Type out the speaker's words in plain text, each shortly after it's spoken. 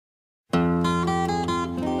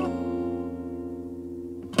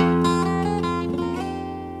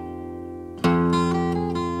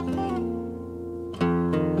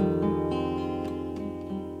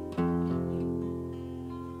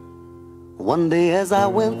One day as I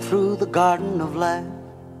went through the garden of life,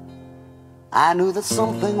 I knew that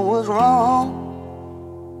something was wrong.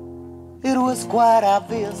 It was quite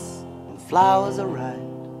obvious when flowers are ripe,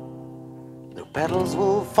 their petals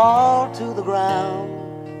will fall to the ground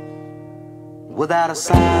without a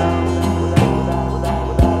sound.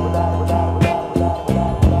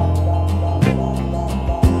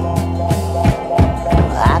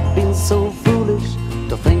 I'd been so foolish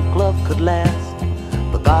to think love could last.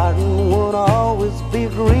 The garden won't always be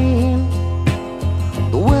green.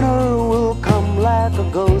 The winter will come like a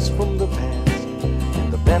ghost from the past.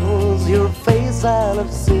 In the petals your face I'll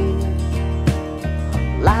have seen,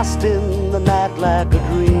 lost in the night like a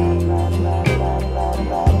dream.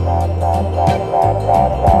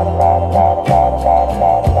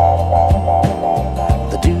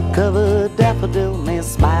 The dew-covered daffodil may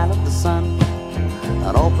smile at the sun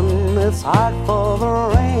and open its heart for the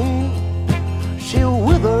rain. She'll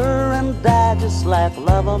wither and die just like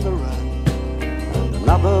love on the run.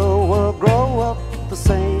 Another will grow up the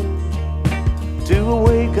same to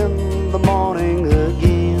awaken the morning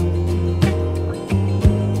again.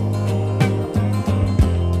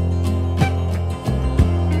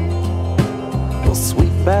 The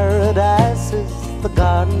sweet paradise is the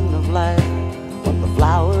garden of life, when the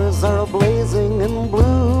flowers are blazing in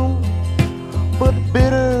bloom. But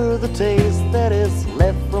bitter the taste that is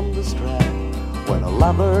left from the strife, when a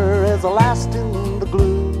lover is lost in the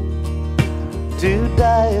gloom, to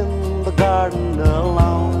die in the garden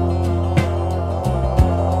alone.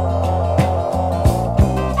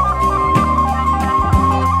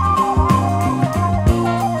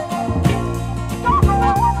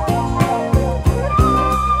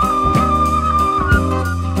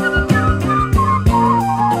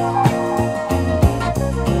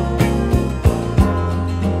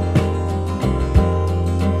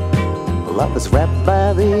 Love is wrapped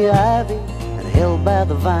by the ivy and held by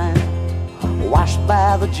the vine, washed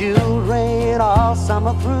by the jeweled rain all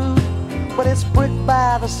summer through. But it's pricked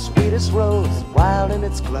by the sweetest rose wild in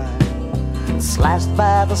its climb, slashed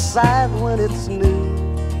by the scythe when it's new,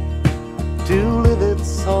 to live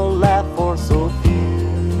its whole life for so few.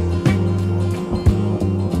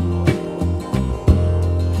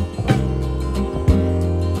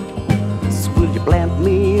 So will you plant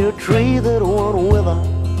me a tree that won't wither?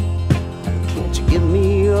 Give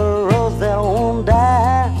me a rose that won't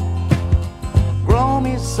die. Grow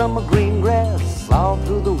me some green grass all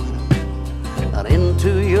through the winter, and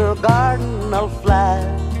into your garden I'll fly,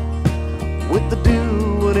 with the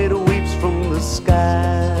dew when it weeps from the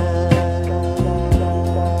sky.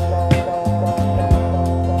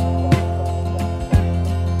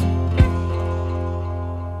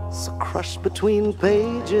 So crushed between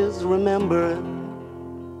pages, remember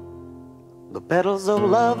the petals of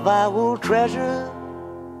love I will treasure,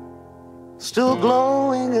 still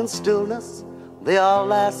glowing in stillness, they all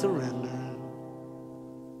lie surrender.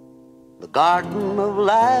 The garden of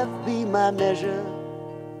life be my measure,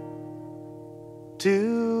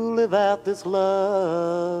 to live out this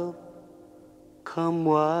love, come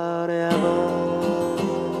whatever.